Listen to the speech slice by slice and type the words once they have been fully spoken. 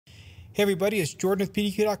Hey everybody, it's Jordan with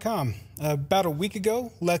PDQ.com. About a week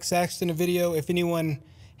ago, Lex asked in a video if anyone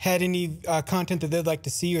had any content that they'd like to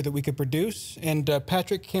see or that we could produce, and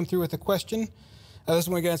Patrick came through with a question. This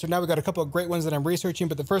one we got answered now. We've got a couple of great ones that I'm researching,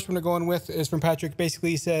 but the first one we're going with is from Patrick. Basically,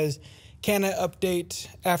 he says, can I update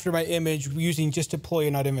after my image using just deploy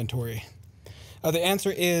and not inventory? The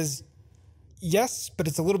answer is yes, but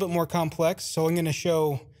it's a little bit more complex, so I'm going to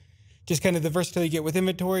show just kind of the versatility you get with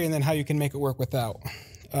inventory and then how you can make it work without.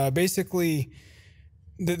 Basically,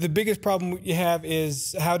 the biggest problem you have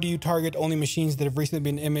is how do you target only machines that have recently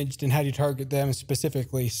been imaged, and how do you target them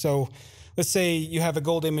specifically? So let's say you have a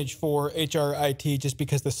gold image for HR IT just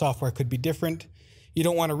because the software could be different. You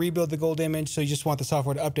don't want to rebuild the gold image, so you just want the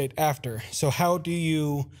software to update after. So how do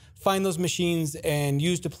you find those machines and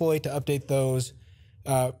use deploy to update those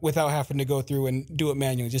without having to go through and do it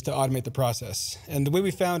manually, just to automate the process? And the way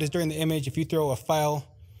we found is during the image, if you throw a file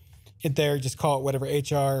in there, just call it whatever,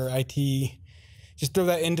 HR or IT, just throw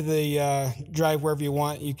that into the drive wherever you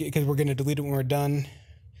want, because we're going to delete it when we're done.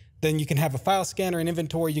 Then you can have a file scanner and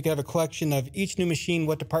inventory. You can have a collection of each new machine,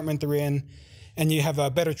 what department they're in, and you have a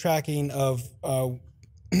better tracking of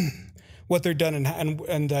what they're done,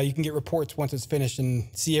 and you can get reports once it's finished and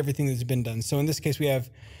see everything that's been done. So in this case, we have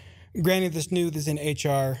Granny that's new, that's in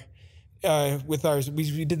HR. With ours,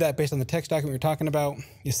 we did that based on the text document we were talking about.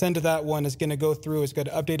 You send to that one, it's going to go through, it's going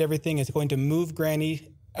to update everything, it's going to move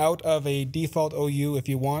Granny out of a default OU if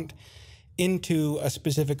you want, into a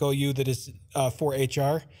specific OU that is for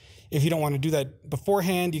HR. If you don't want to do that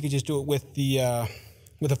beforehand, you can just do it with the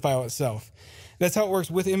file itself. That's how it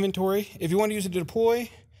works with inventory. If you want to use it to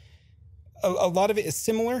deploy, a lot of it is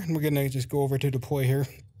similar, and we're going to just go over to deploy here.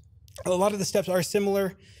 A lot of the steps are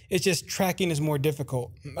similar. It's just tracking is more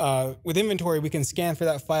difficult. With inventory, we can scan for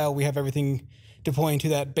that file. We have everything deploying to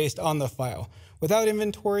that based on the file. Without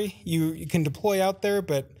inventory, you can deploy out there,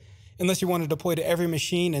 but unless you want to deploy to every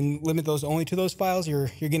machine and limit those only to those files, you're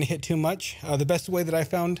going to hit too much. The best way that I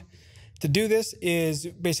found to do this is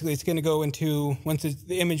basically it's going to go into, once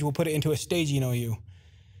the image, we'll put it into a staging OU.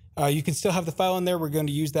 You can still have the file in there. We're going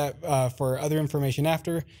to use that for other information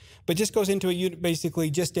after, but just goes into a unit,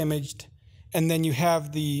 basically just imaged. And then you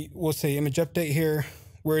have the, we'll say image update here.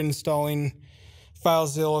 We're installing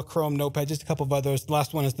FileZilla, Chrome, Notepad, just a couple of others. The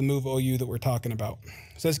last one is the move OU that we're talking about.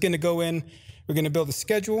 So it's going to go in. We're going to build a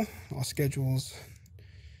schedule. All schedules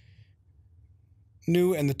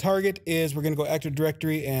new, and the target is we're going to go Active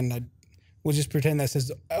Directory, and we'll just pretend that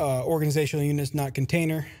says organizational units, not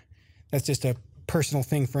container. That's just a personal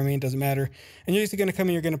thing for me. It doesn't matter. And you're just going to come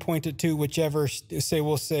in. You're going to point it to whichever.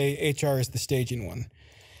 We'll say HR is the staging one.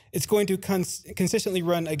 It's going to consistently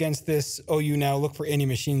run against this OU now, look for any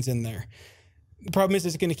machines in there. The problem is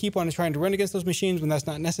it's going to keep on trying to run against those machines when that's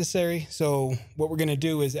not necessary. So what we're going to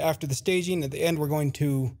do is after the staging, at the end, we're going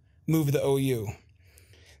to move the OU.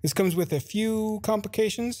 This comes with a few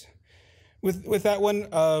complications with that one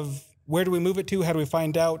of where do we move it to, how do we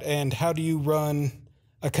find out, and how do you run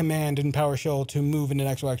a command in PowerShell to move in an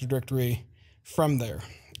actual Active Directory from there.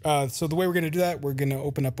 So the way we're going to do that, we're going to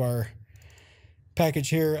open up our package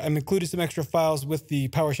here. I'm including some extra files with the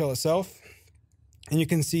PowerShell itself, and you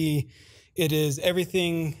can see it is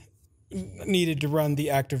everything needed to run the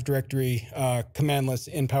Active Directory command list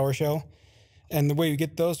in PowerShell. And the way you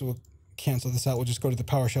get those, we'll cancel this out, we'll just go to the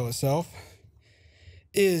PowerShell itself,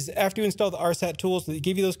 is after you install the RSAT tools that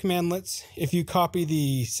give you those commandlets, if you copy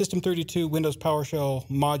the System32 Windows PowerShell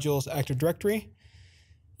modules Active Directory,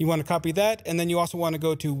 you want to copy that, and then you also want to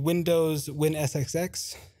go to Windows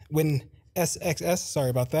WinSXS, sorry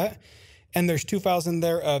about that. And there's two files in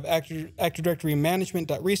there of Active Directory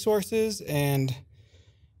management.resources, and it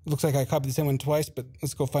looks like I copied the same one twice, but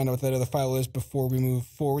let's go find out what that other file is before we move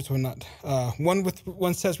forward. So we're not,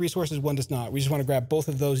 one says resources, one does not. We just want to grab both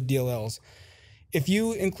of those DLLs. If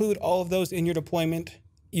you include all of those in your deployment,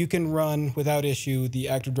 you can run without issue the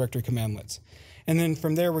Active Directory commandlets. And then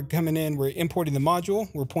from there, we're coming in, we're importing the module.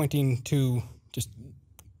 We're pointing to just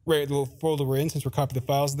right at the little folder we're in, since we're copying the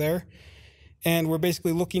files there. And we're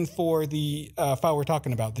basically looking for the file we're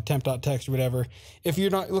talking about, the temp.txt or whatever. If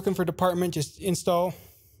you're not looking for department, just install.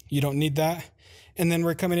 You don't need that. And then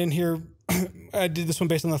we're coming in here. I did this one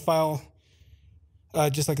based on the file,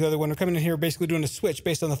 just like the other one. We're coming in here basically doing a switch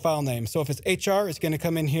based on the file name. So if it's HR, it's going to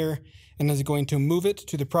come in here and it's going to move it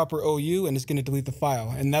to the proper OU, and it's going to delete the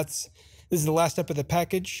file. And this is the last step of the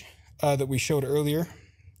package that we showed earlier.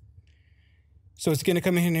 So it's going to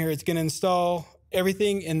come in here, it's going to install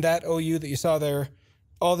everything in that OU that you saw there.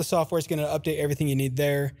 All the software is going to update everything you need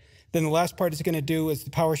there. Then the last part it's going to do is the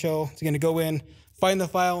PowerShell. It's going to go in, find the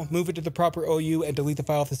file, move it to the proper OU, and delete the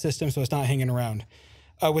file off the system so it's not hanging around.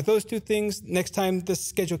 With those two things, next time this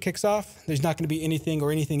schedule kicks off, there's not going to be anything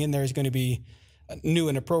in there is going to be new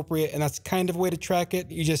and appropriate, and that's kind of a way to track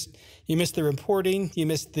it. You miss the reporting, you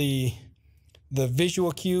miss the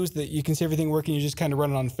visual cues that you can see everything working. You're just kind of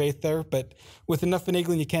running on faith there, but with enough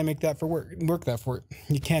finagling, you can make that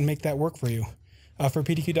work for you. For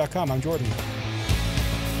PDQ.com, I'm Jordan.